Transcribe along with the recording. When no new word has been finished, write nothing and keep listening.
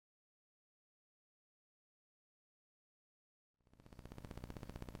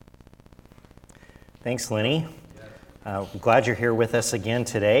Thanks, Lenny. I'm glad you're here with us again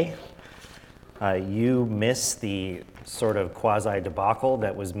today. You missed the sort of quasi debacle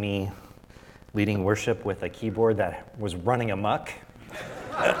that was me leading worship with a keyboard that was running amok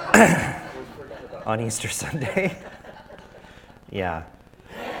on Easter Sunday. Yeah.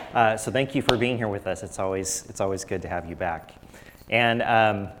 So thank you for being here with us. It's always good to have you back. And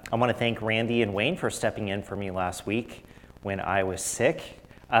I want to thank Randy and Wayne for stepping in for me last week when I was sick.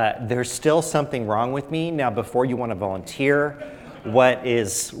 There's still something wrong with me. Now, before you want to volunteer what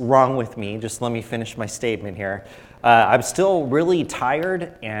is wrong with me, just let me finish my statement here. I'm still really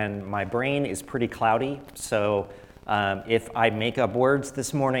tired and my brain is pretty cloudy. So if I make up words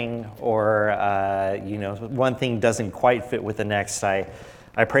this morning or, one thing doesn't quite fit with the next, I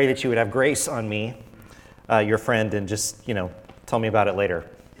pray that you would have grace on me, your friend, and just, tell me about it later.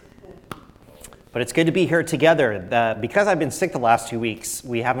 But it's good to be here together. Because I've been sick the last 2 weeks,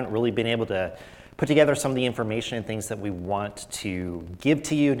 we haven't really been able to put together some of the information and things that we want to give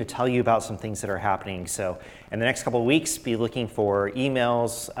to you, to tell you about some things that are happening. So in the next couple of weeks, be looking for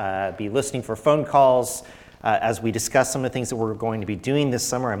emails, be listening for phone calls as we discuss some of the things that we're going to be doing this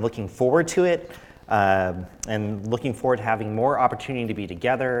summer. I'm looking forward to it and looking forward to having more opportunity to be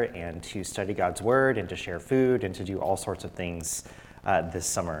together and to study God's Word and to share food and to do all sorts of things this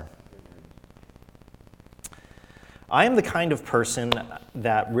summer. I am the kind of person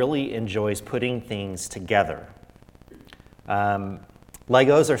that really enjoys putting things together.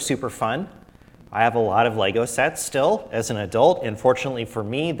 Legos are super fun. I have a lot of Lego sets still as an adult, and fortunately for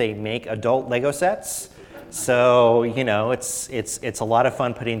me, they make adult Lego sets. So, it's a lot of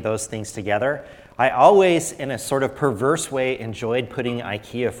fun putting those things together. I always, in a sort of perverse way, enjoyed putting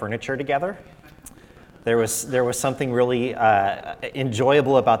IKEA furniture together. There was something really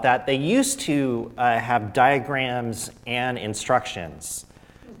enjoyable about that. They used to have diagrams and instructions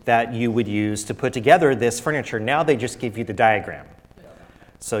that you would use to put together this furniture. Now they just give you the diagram.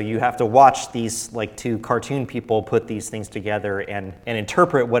 So you have to watch these like two cartoon people put these things together and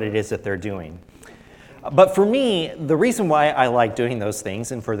interpret what it is that they're doing. But for me, the reason why I like doing those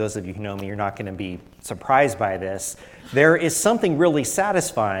things, and for those of you who know me, you're not going to be surprised by this, there is something really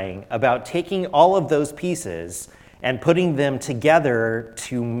satisfying about taking all of those pieces and putting them together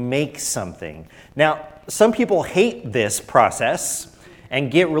to make something. Now, some people hate this process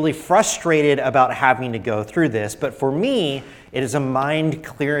and get really frustrated about having to go through this, but for me, it is a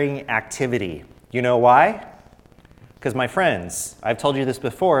mind-clearing activity. You know why? Because my friends, I've told you this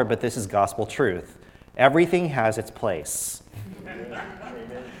before, but this is gospel truth. Everything has its place.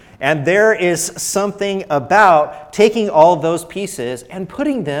 And there is something about taking all those pieces and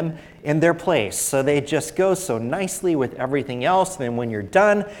putting them in their place. So they just go so nicely with everything else. Then when you're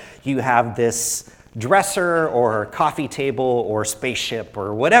done, you have this dresser or coffee table or spaceship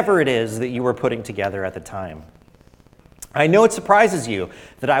or whatever it is that you were putting together at the time. I know it surprises you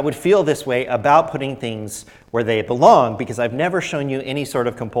that I would feel this way about putting things where they belong, because I've never shown you any sort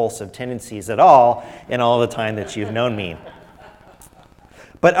of compulsive tendencies at all in all the time that you've known me.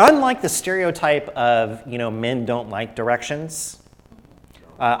 But unlike the stereotype of, men don't like directions,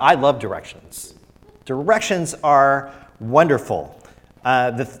 I love directions. Directions are wonderful.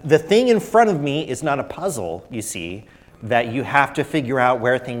 The thing in front of me is not a puzzle, you see, that you have to figure out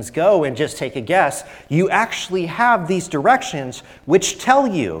where things go and just take a guess. You actually have these directions which tell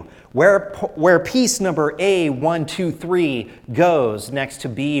you where piece number A, 1, 2, 3 goes next to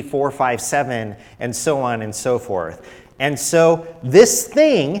B, 4, 5, 7, and so on and so forth. And so this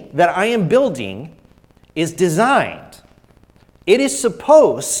thing that I am building is designed. It is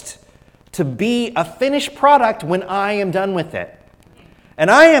supposed to be a finished product when I am done with it. And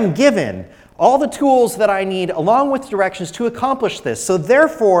I am given all the tools that I need along with directions to accomplish this. So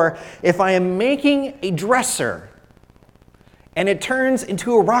therefore, if I am making a dresser and it turns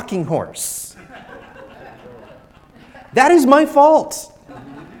into a rocking horse, that is my fault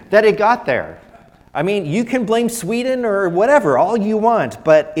that it got there. I mean, you can blame Sweden or whatever, all you want,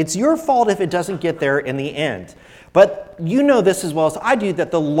 but it's your fault if it doesn't get there in the end. But you know this as well as I do, that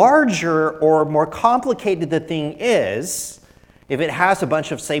the larger or more complicated the thing is, if it has a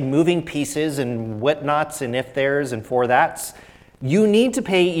bunch of, say, moving pieces and whatnots and if there's and for that's, you need to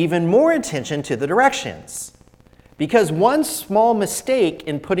pay even more attention to the directions. Because one small mistake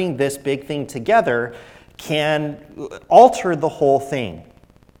in putting this big thing together can alter the whole thing.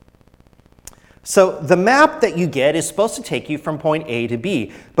 So the map that you get is supposed to take you from point A to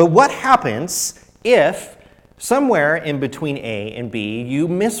B. But what happens if somewhere in between A and B you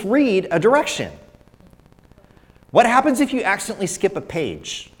misread a direction? What happens if you accidentally skip a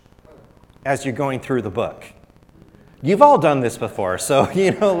page as you're going through the book? You've all done this before, so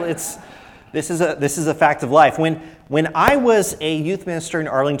it's This is a fact of life. When I was a youth minister in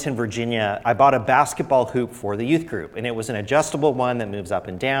Arlington, Virginia, I bought a basketball hoop for the youth group, and it was an adjustable one that moves up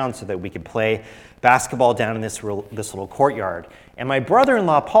and down so that we could play basketball down in this little courtyard. And my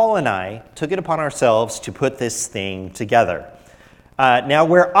brother-in-law, Paul, and I took it upon ourselves to put this thing together. Now,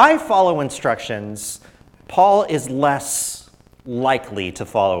 where I follow instructions, Paul is less likely to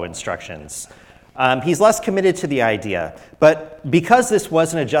follow instructions. He's less committed to the idea. But because this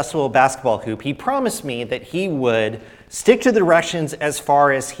was an adjustable basketball hoop, he promised me that he would stick to the directions as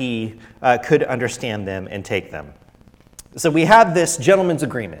far as he could understand them and take them. So we had this gentleman's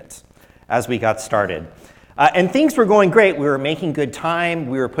agreement as we got started. And things were going great. We were making good time.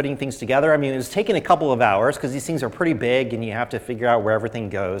 We were putting things together. I mean, it was taking a couple of hours because these things are pretty big and you have to figure out where everything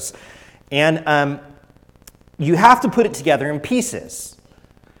goes. And you have to put it together in pieces.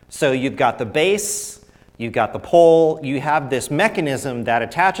 So you've got the base, you've got the pole, you have this mechanism that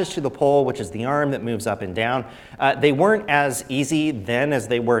attaches to the pole, which is the arm that moves up and down. They weren't as easy then as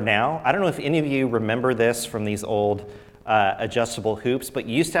they were now. I don't know if any of you remember this from these old adjustable hoops, but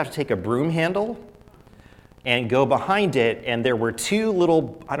you used to have to take a broom handle and go behind it, and there were two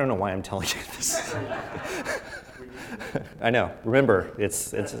little, I don't know why I'm telling you this. I know, remember,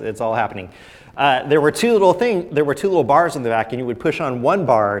 it's all happening. There were two little bars in the back, and you would push on one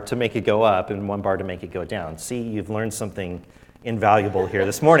bar to make it go up and one bar to make it go down. See, you've learned something invaluable here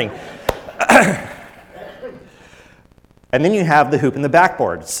this morning. And then you have the hoop and the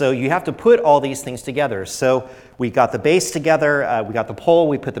backboard. So you have to put all these things together. So we got the base together, we got the pole,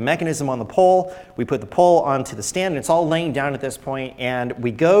 we put the mechanism on the pole, we put the pole onto the stand, and it's all laying down at this point, and we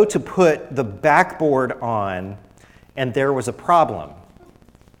go to put the backboard on, and there was a problem.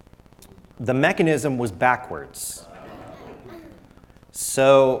 The mechanism was backwards.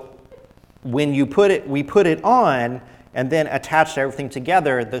 So when we put it on and then attached everything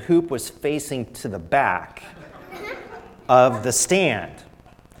together, the hoop was facing to the back of the stand,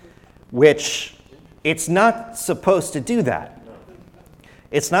 which it's not supposed to do that.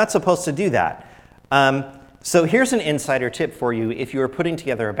 It's not supposed to do that. So here's an insider tip for you. If you are putting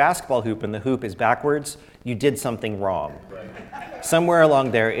together a basketball hoop and the hoop is backwards, you did something wrong. Somewhere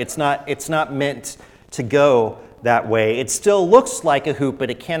along there, it's not meant to go that way. It still looks like a hoop, but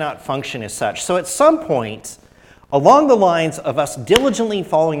it cannot function as such. So at some point, along the lines of us diligently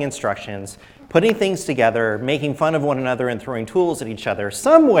following instructions, putting things together, making fun of one another and throwing tools at each other,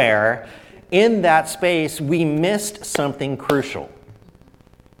 somewhere in that space, we missed something crucial.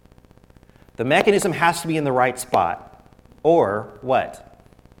 The mechanism has to be in the right spot, or what?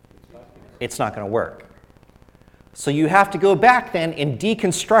 It's not going to work. So you have to go back then and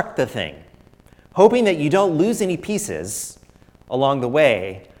deconstruct the thing, hoping that you don't lose any pieces along the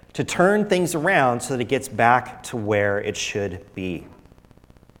way to turn things around so that it gets back to where it should be.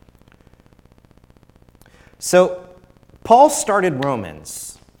 So Paul started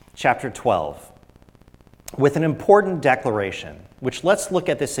Romans chapter 12 with an important declaration, which let's look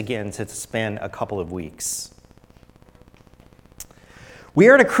at this again to spend a couple of weeks. We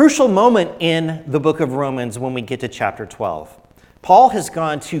are at a crucial moment in the book of Romans when we get to chapter 12. Paul has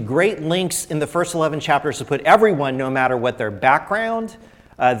gone to great lengths in the first 11 chapters to put everyone, no matter what their background,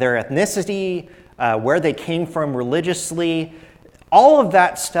 their ethnicity, where they came from religiously, all of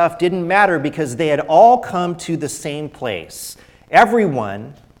that stuff didn't matter because they had all come to the same place.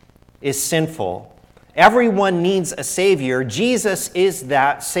 Everyone is sinful. Everyone needs a Savior. Jesus is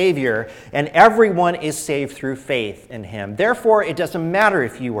that Savior, and everyone is saved through faith in Him. Therefore, it doesn't matter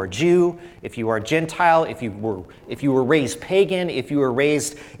if you are Jew, if you are Gentile, if you were raised pagan, if you were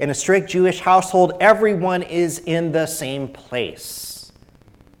raised in a strict Jewish household, everyone is in the same place.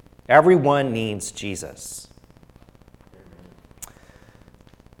 Everyone needs Jesus.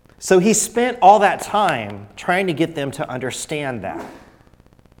 So he spent all that time trying to get them to understand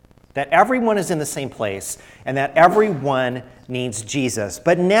that everyone is in the same place and that everyone needs Jesus.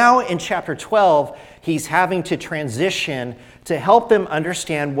 But now in chapter 12, he's having to transition to help them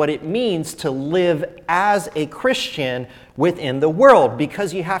understand what it means to live as a Christian within the world,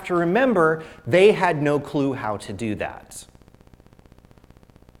 because you have to remember they had no clue how to do that.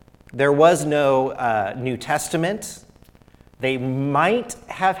 There was no New Testament. They might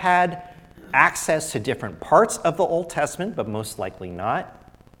have had access to different parts of the Old Testament, but most likely not.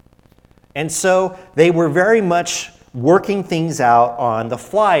 And so they were very much working things out on the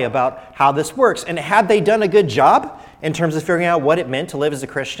fly about how this works. And had they done a good job in terms of figuring out what it meant to live as a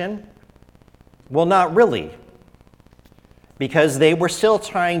Christian? Well, not really. Because they were still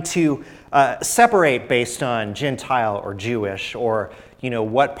trying to separate based on Gentile or Jewish, or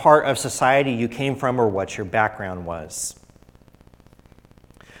what part of society you came from or what your background was.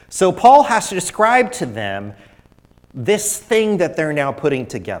 So Paul has to describe to them this thing that they're now putting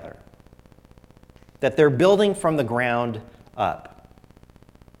together, that they're building from the ground up.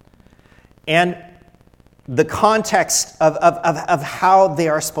 And the context of how they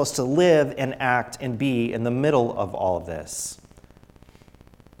are supposed to live and act and be in the middle of all of this.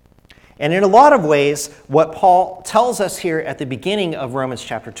 And in a lot of ways, what Paul tells us here at the beginning of Romans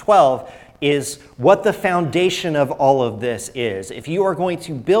chapter 12 is what the foundation of all of this is. If you are going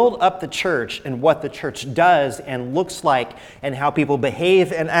to build up the church and what the church does and looks like and how people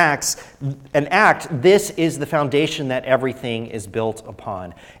behave and act, this is the foundation that everything is built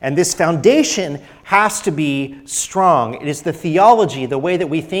upon. And this foundation has to be strong. It is the theology, the way that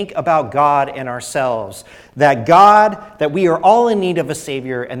we think about God and ourselves, that we are all in need of a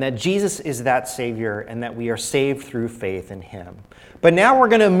Savior and that Jesus is that Savior and that we are saved through faith in Him. But now we're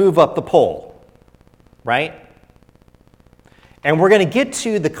going to move up the pole, right? And we're going to get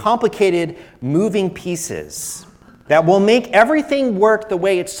to the complicated moving pieces that will make everything work the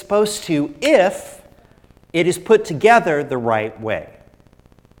way it's supposed to if it is put together the right way.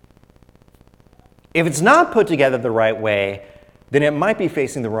 If it's not put together the right way, then it might be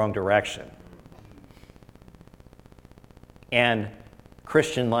facing the wrong direction. And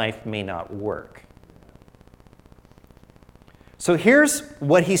Christian life may not work. So here's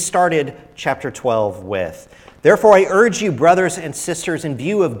what he started chapter 12 with. Therefore, I urge you, brothers and sisters, in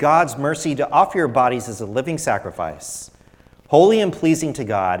view of God's mercy, to offer your bodies as a living sacrifice, holy and pleasing to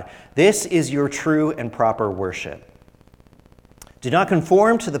God. This is your true and proper worship. Do not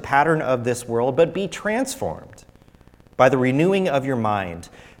conform to the pattern of this world, but be transformed by the renewing of your mind.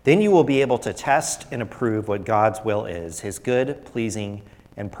 Then you will be able to test and approve what God's will is, His good, pleasing,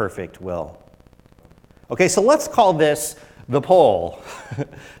 and perfect will. Okay, so let's call this the pole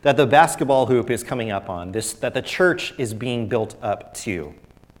that the basketball hoop is coming up on, that the church is being built up to.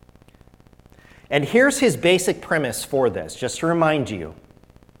 And here's his basic premise for this, just to remind you.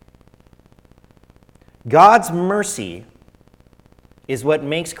 God's mercy is what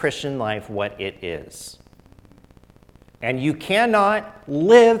makes Christian life what it is. And you cannot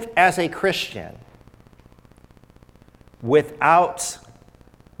live as a Christian without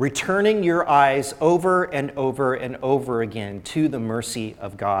returning your eyes over and over and over again to the mercy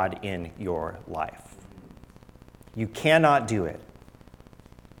of God in your life. You cannot do it.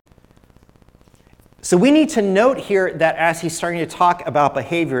 So we need to note here that as he's starting to talk about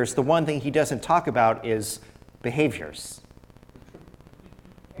behaviors, the one thing he doesn't talk about is behaviors.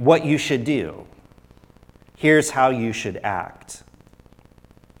 What you should do. Here's how you should act.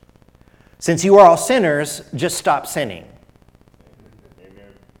 Since you are all sinners, just stop sinning.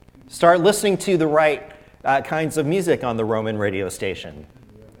 Start listening to the right kinds of music on the Roman radio station.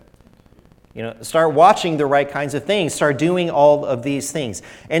 Start watching the right kinds of things. Start doing all of these things.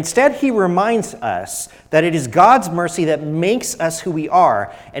 Instead, he reminds us that it is God's mercy that makes us who we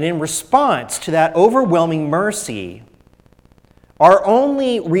are. And in response to that overwhelming mercy, our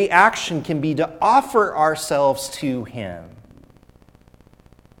only reaction can be to offer ourselves to Him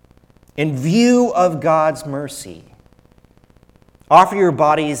in view of God's mercy. Offer your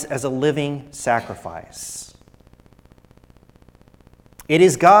bodies as a living sacrifice. It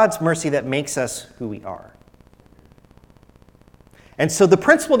is God's mercy that makes us who we are. And so the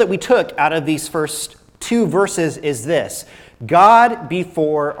principle that we took out of these first two verses is this: God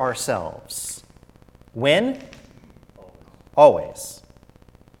before ourselves. When? Always.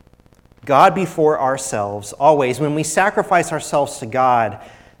 God before ourselves, always. When we sacrifice ourselves to God,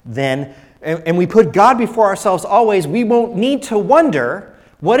 then and we put God before ourselves always, we won't need to wonder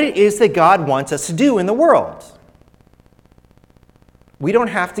what it is that God wants us to do in the world. We don't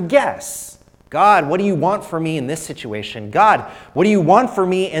have to guess. God, what do you want for me in this situation? God, what do you want for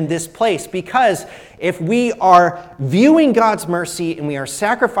me in this place? Because if we are viewing God's mercy and we are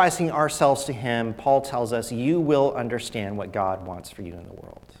sacrificing ourselves to Him, Paul tells us, you will understand what God wants for you in the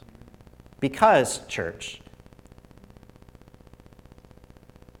world. Because, church,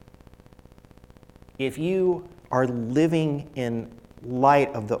 if you are living in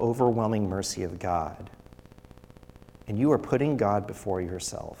light of the overwhelming mercy of God, and you are putting God before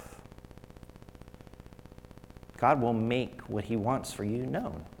yourself, God will make what He wants for you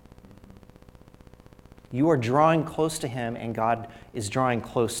known. You are drawing close to Him, and God is drawing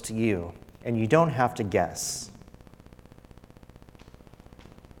close to you, and you don't have to guess.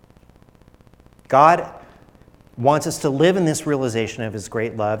 God wants us to live in this realization of His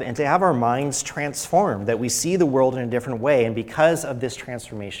great love and to have our minds transformed, that we see the world in a different way, and because of this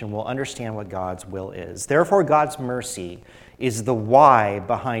transformation, we'll understand what God's will is. Therefore, God's mercy is the why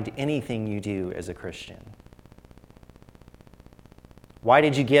behind anything you do as a Christian. Why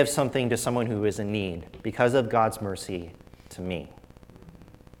did you give something to someone who is in need? Because of God's mercy to me.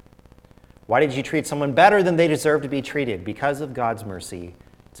 Why did you treat someone better than they deserve to be treated? Because of God's mercy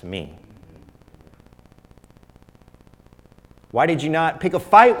to me. Why did you not pick a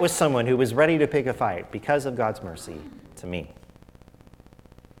fight with someone who was ready to pick a fight? Because of God's mercy to me.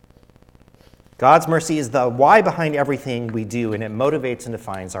 God's mercy is the why behind everything we do, and it motivates and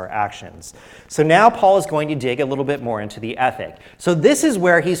defines our actions. So now Paul is going to dig a little bit more into the ethic. So this is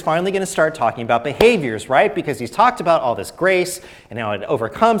where he's finally going to start talking about behaviors, right? Because he's talked about all this grace and how it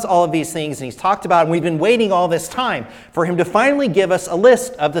overcomes all of these things, and he's talked about, and we've been waiting all this time for him to finally give us a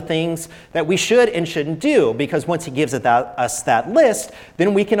list of the things that we should and shouldn't do, because once he gives us that list,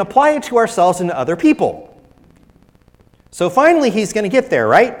 then we can apply it to ourselves and to other people. So finally he's going to get there,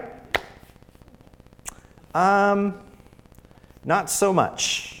 right? Not so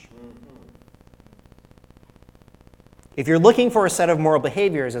much. If you're looking for a set of moral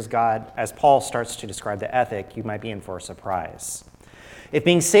behaviors as Paul starts to describe the ethic, you might be in for a surprise. If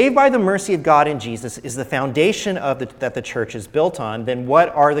being saved by the mercy of God in Jesus is the foundation that the church is built on, then what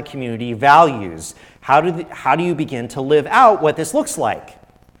are the community values? How do you begin to live out what this looks like?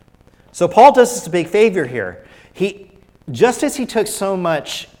 So Paul does us a big favor here. Just as he took so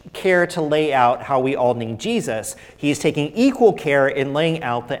much care to lay out how we all need Jesus, he is taking equal care in laying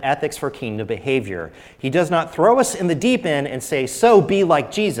out the ethics for kingdom behavior. He does not throw us in the deep end and say, so be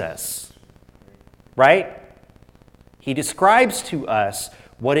like Jesus, right? He describes to us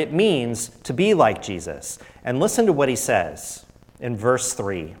what it means to be like Jesus. And listen to what he says in verse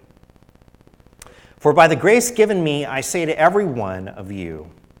 3. For by the grace given me, I say to every one of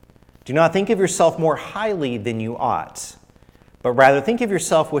you, do not think of yourself more highly than you ought, but rather think of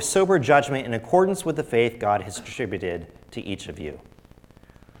yourself with sober judgment in accordance with the faith God has distributed to each of you.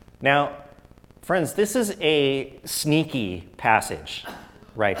 Now, friends, this is a sneaky passage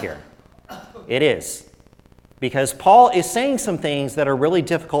right here. It is. Because Paul is saying some things that are really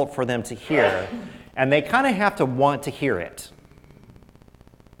difficult for them to hear, and they kind of have to want to hear it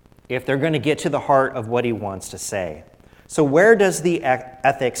if they're going to get to the heart of what he wants to say. So where does the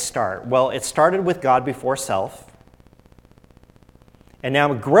ethics start? Well, it started with God before self. And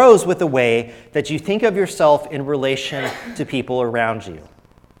now it grows with the way that you think of yourself in relation to people around you.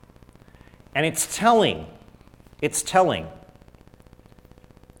 And it's telling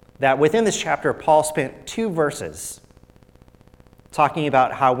that within this chapter, Paul spent 2 verses talking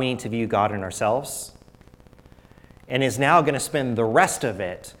about how we need to view God and ourselves, and is now going to spend the rest of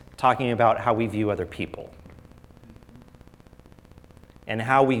it talking about how we view other people and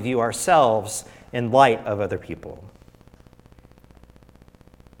how we view ourselves in light of other people.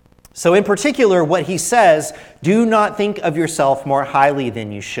 So in particular, what he says, do not think of yourself more highly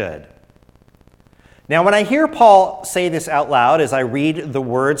than you should. Now, when I hear Paul say this out loud as I read the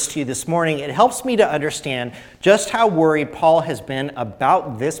words to you this morning, it helps me to understand just how worried Paul has been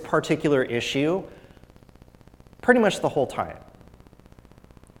about this particular issue pretty much the whole time.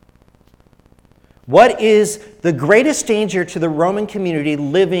 What is the greatest danger to the Roman community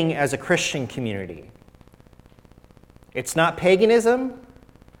living as a Christian community? It's not paganism.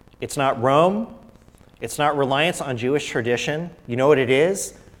 It's not Rome. It's not reliance on Jewish tradition. You know what it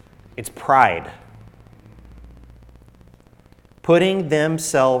is? It's pride. Putting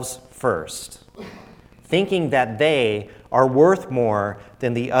themselves first. Thinking that they are worth more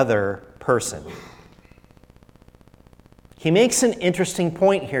than the other person. He makes an interesting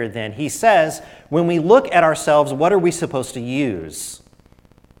point here then. He says, when we look at ourselves, what are we supposed to use?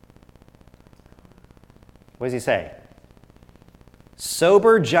 What does he say?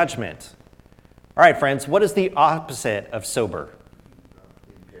 Sober judgment. All right, friends, what is the opposite of sober?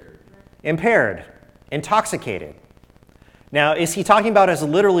 Impaired. Intoxicated. Now, is he talking about as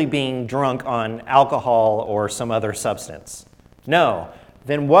literally being drunk on alcohol or some other substance? No.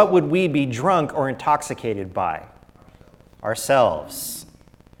 Then what would we be drunk or intoxicated by? Ourselves.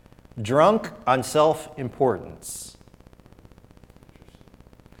 Drunk on self-importance.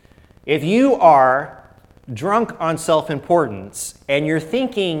 If you are drunk on self-importance and you're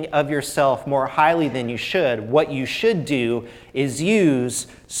thinking of yourself more highly than you should, what you should do is use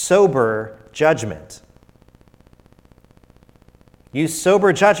sober judgment. Use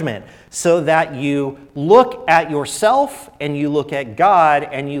sober judgment so that you look at yourself and you look at God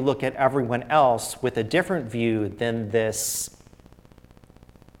and you look at everyone else with a different view than this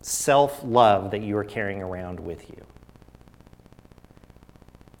self-love that you are carrying around with you.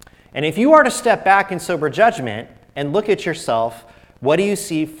 And if you are to step back in sober judgment and look at yourself, what do you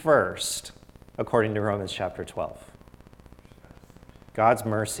see first, according to Romans chapter 12? God's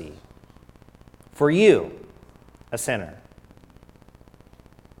mercy for you, a sinner.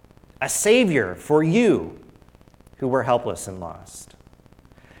 a Savior for you who were helpless and lost.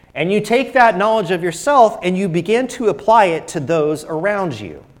 And you take that knowledge of yourself and you begin to apply it to those around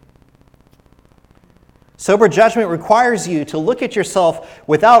you. Sober judgment requires you to look at yourself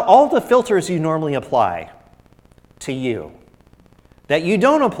without all the filters you normally apply to you, that you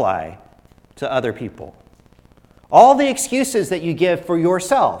don't apply to other people. All the excuses that you give for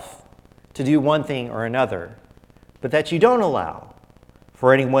yourself to do one thing or another, but that you don't allow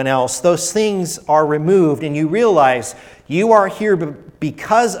for anyone else, those things are removed and you realize you are here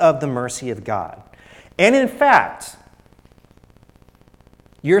because of the mercy of God. And in fact,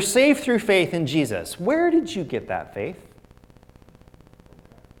 you're saved through faith in Jesus. Where did you get that faith?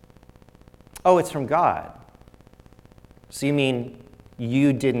 Oh, it's from God. So you mean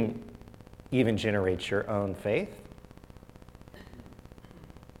you didn't even generate your own faith?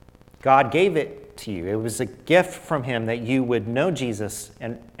 God gave it to you. It was a gift from him that you would know Jesus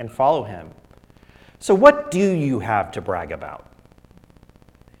and follow him. So what do you have to brag about?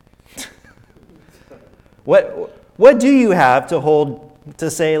 What do you have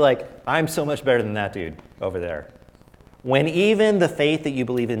to say, like, I'm so much better than that dude over there? When even the faith that you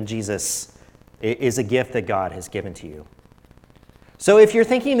believe in Jesus is a gift that God has given to you. So if you're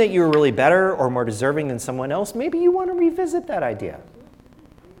thinking that you're really better or more deserving than someone else, maybe you want to revisit that idea.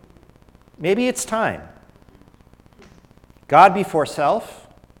 Maybe it's time. God before self,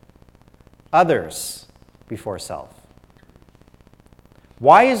 others before self.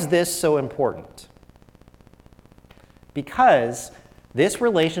 Why is this so important? Because this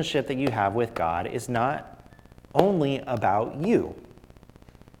relationship that you have with God is not only about you.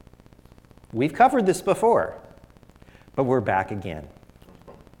 We've covered this before, but we're back again.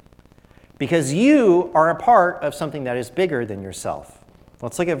 Because you are a part of something that is bigger than yourself.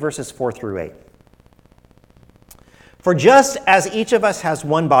 Let's look at verses 4 through 8. For just as each of us has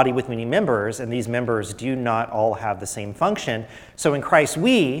one body with many members, and these members do not all have the same function, so in Christ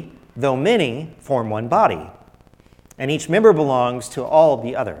we, though many, form one body, and each member belongs to all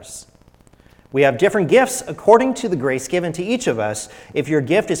the others. We have different gifts according to the grace given to each of us. If your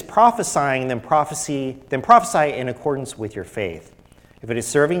gift is prophesying, then prophesy in accordance with your faith. If it is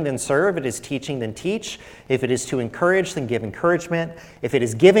serving, then serve. If it is teaching, then teach. If it is to encourage, then give encouragement. If it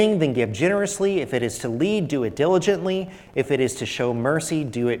is giving, then give generously. If it is to lead, do it diligently. If it is to show mercy,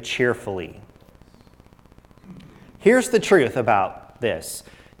 do it cheerfully. Here's the truth about this.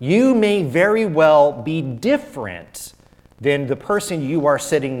 You may very well be different than the person you are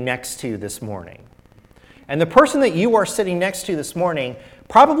sitting next to this morning. And the person that you are sitting next to this morning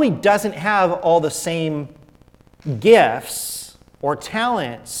probably doesn't have all the same gifts or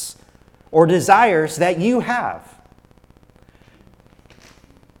talents or desires that you have.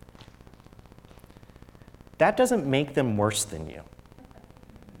 That doesn't make them worse than you.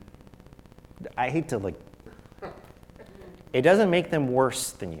 I hate to it doesn't make them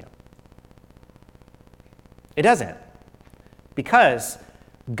worse than you. It doesn't. Because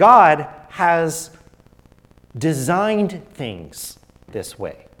God has designed things this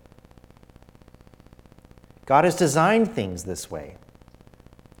way. God has designed things this way.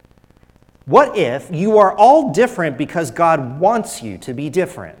 What if you are all different because God wants you to be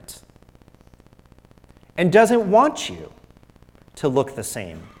different and doesn't want you to look the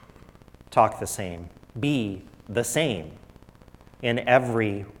same, talk the same, be the same in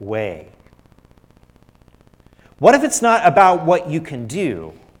every way? What if it's not about what you can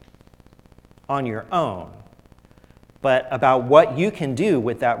do on your own, but about what you can do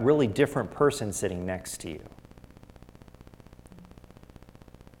with that really different person sitting next to you?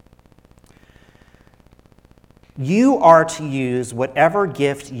 You are to use whatever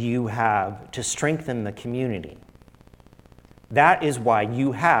gift you have to strengthen the community. That is why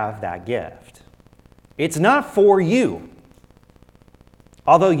you have that gift. It's not for you,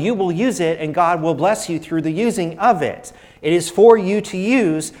 although you will use it and God will bless you through the using of it. It is for you to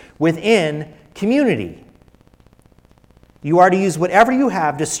use within community. You are to use whatever you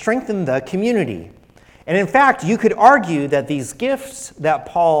have to strengthen the community. And in fact, you could argue that these gifts that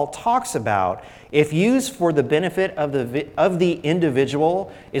Paul talks about, if used for the benefit of the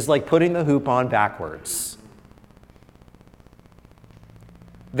individual, is like putting the hoop on backwards.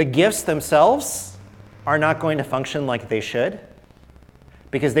 The gifts themselves are not going to function like they should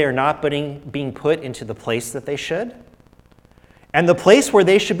because they are not being put into the place that they should. And the place where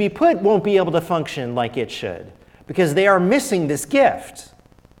they should be put won't be able to function like it should because they are missing this gift,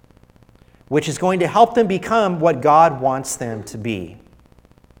 which is going to help them become what God wants them to be.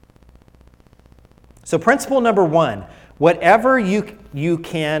 So principle number 1, whatever you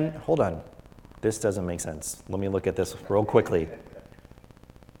can, hold on, this doesn't make sense. Let me look at this real quickly.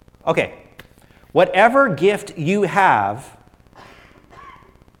 Okay, whatever gift you have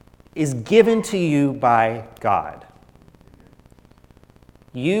is given to you by God.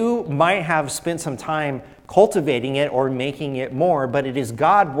 You might have spent some time cultivating it or making it more, but it is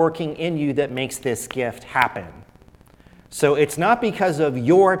God working in you that makes this gift happen. So it's not because of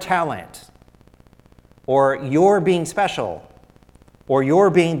your talent or your being special or your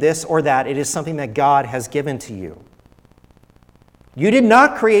being this or that. It is something that God has given to you. You did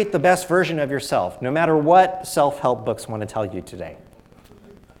not create the best version of yourself, no matter what self-help books want to tell you today.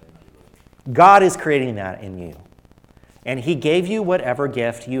 God is creating that in you. And he gave you whatever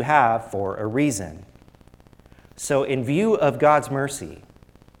gift you have for a reason. So in view of God's mercy,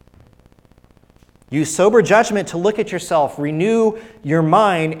 use sober judgment to look at yourself, renew your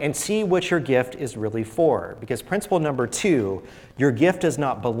mind, and see what your gift is really for. Because principle number 2, your gift does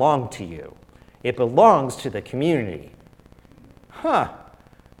not belong to you. It belongs to the community.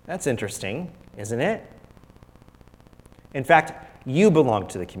 That's interesting, isn't it? In fact, you belong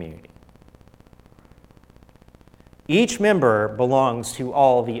to the community. Each member belongs to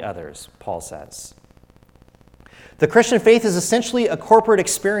all the others, Paul says. The Christian faith is essentially a corporate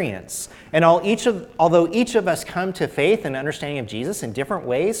experience. And although each of us come to faith and understanding of Jesus in different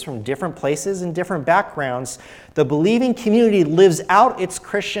ways, from different places and different backgrounds, the believing community lives out its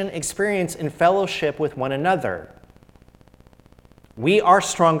Christian experience in fellowship with one another. We are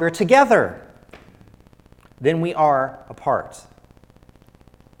stronger together than we are apart.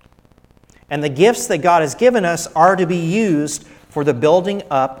 And the gifts that God has given us are to be used for the building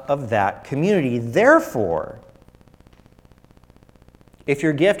up of that community. Therefore, if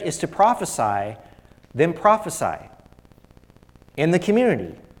your gift is to prophesy, then prophesy in the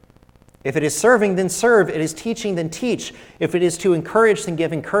community. If it is serving, then serve. If it is teaching, then teach. If it is to encourage, then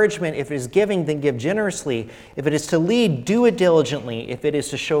give encouragement. If it is giving, then give generously. If it is to lead, do it diligently. If it is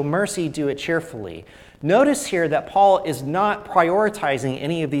to show mercy, do it cheerfully. Notice here that Paul is not prioritizing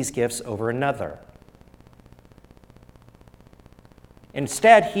any of these gifts over another.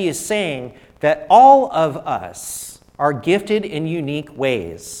 Instead, he is saying that all of us are gifted in unique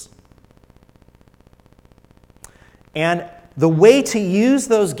ways. And the way to use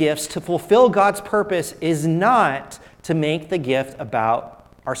those gifts to fulfill God's purpose is not to make the gift about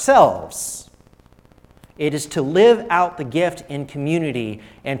ourselves. It is to live out the gift in community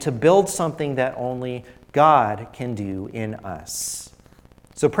and to build something that only God can do in us.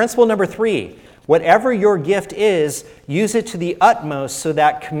 So principle number 3, whatever your gift is, use it to the utmost so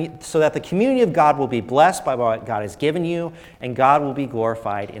that the community of God will be blessed by what God has given you, and God will be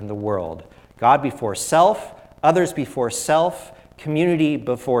glorified in the world. God before self, others before self, community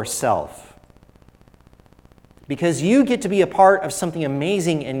before self. Because you get to be a part of something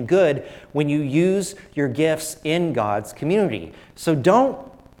amazing and good when you use your gifts in God's community. So don't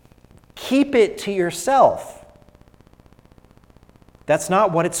keep it to yourself. That's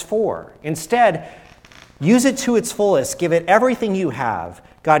not what it's for. Instead, use it to its fullest. Give it everything you have.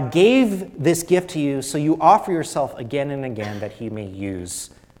 God gave this gift to you, so you offer yourself again and again that he may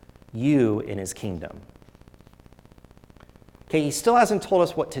use you in his kingdom. Okay, he still hasn't told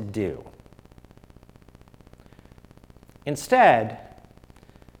us what to do. Instead,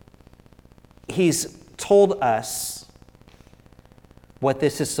 he's told us what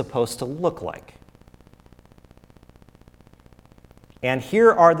this is supposed to look like. And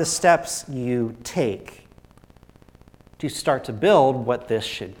here are the steps you take to start to build what this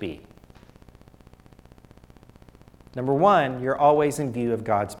should be. Number 1, you're always in view of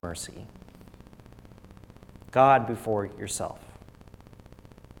God's mercy. God before yourself.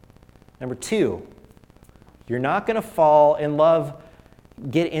 Number 2, you're not going to fall in love,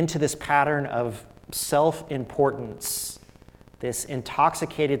 get into this pattern of self-importance, this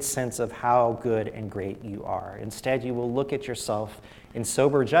intoxicated sense of how good and great you are. Instead, you will look at yourself in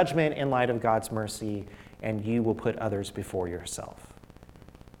sober judgment in light of God's mercy, and you will put others before yourself.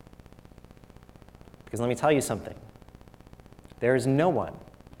 Because let me tell you something. There is no one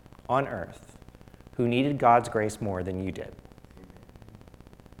on earth who needed God's grace more than you did.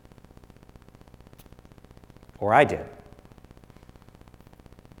 Or I did.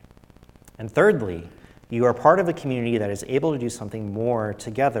 And thirdly, you are part of a community that is able to do something more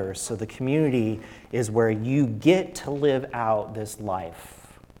together. So the community is where you get to live out this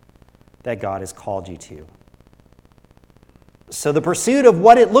life that God has called you to. So the pursuit of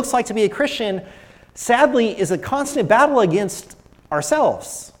what it looks like to be a Christian, sadly, is a constant battle against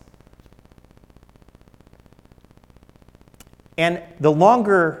ourselves. And the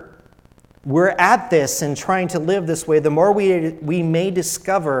longer we're at this and trying to live this way, the more we may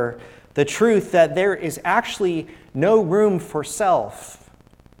discover the truth that there is actually no room for self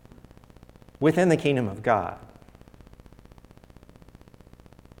within the kingdom of God.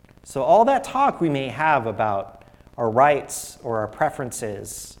 So all that talk we may have about our rights or our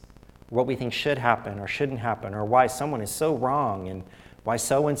preferences, what we think should happen or shouldn't happen, or why someone is so wrong and why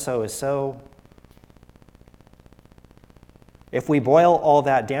so-and-so is so... If we boil all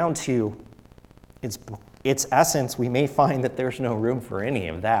that down to its essence, we may find that there's no room for any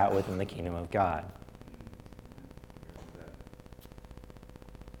of that within the kingdom of God.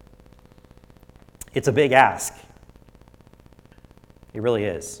 It's a big ask. It really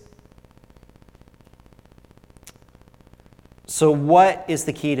is. So what is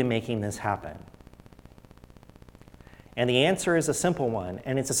the key to making this happen? And the answer is a simple one,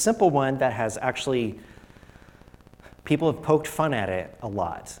 and it's a simple one that has actually, people have poked fun at it a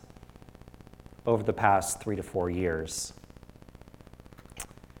lot over the past 3 to 4 years.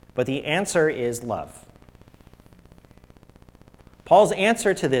 But the answer is love. Paul's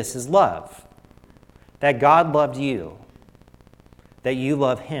answer to this is love. That God loved you, that you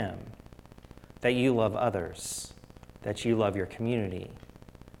love him, that you love others, that you love your community,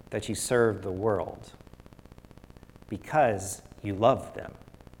 that you serve the world because you love them.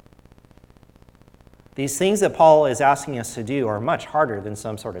 These things that Paul is asking us to do are much harder than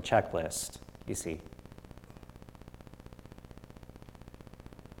some sort of checklist, you see.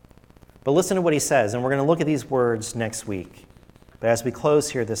 But listen to what he says, and we're going to look at these words next week. But as we close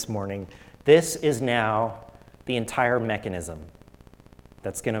here this morning, this is now the entire mechanism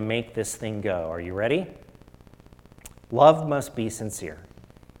that's going to make this thing go. Are you ready? Love must be sincere.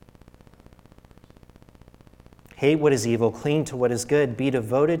 Hate what is evil, cling to what is good, be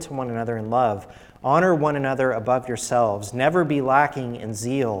devoted to one another in love, honor one another above yourselves, never be lacking in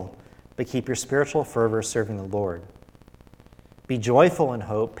zeal, but keep your spiritual fervor serving the Lord. Be joyful in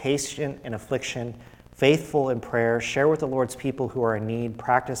hope, patient in affliction, faithful in prayer, share with the Lord's people who are in need,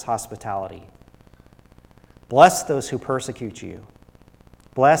 practice hospitality. Bless those who persecute you.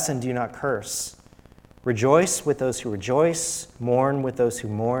 Bless and do not curse. Rejoice with those who rejoice, mourn with those who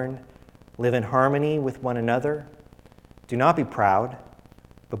mourn, live in harmony with one another. Do not be proud,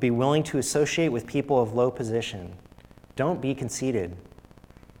 but be willing to associate with people of low position. Don't be conceited.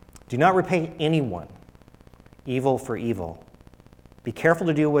 Do not repay anyone evil for evil. Be careful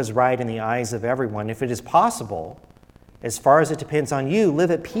to do what is right in the eyes of everyone. If it is possible, as far as it depends on you,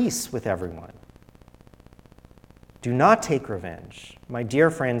 live at peace with everyone. Do not take revenge, my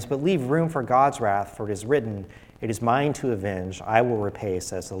dear friends, but leave room for God's wrath, for it is written, "It is mine to avenge, I will repay,"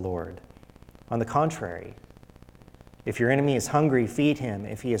 says the Lord. On the contrary, if your enemy is hungry, feed him.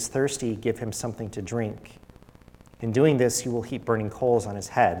 If he is thirsty, give him something to drink. In doing this, you will heap burning coals on his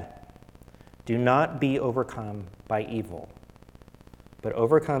head. Do not be overcome by evil, but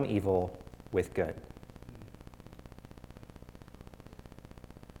overcome evil with good.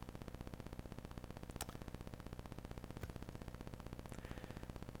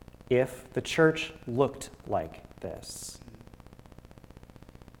 If the church looked like this,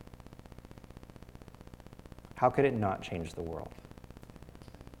 how could it not change the world?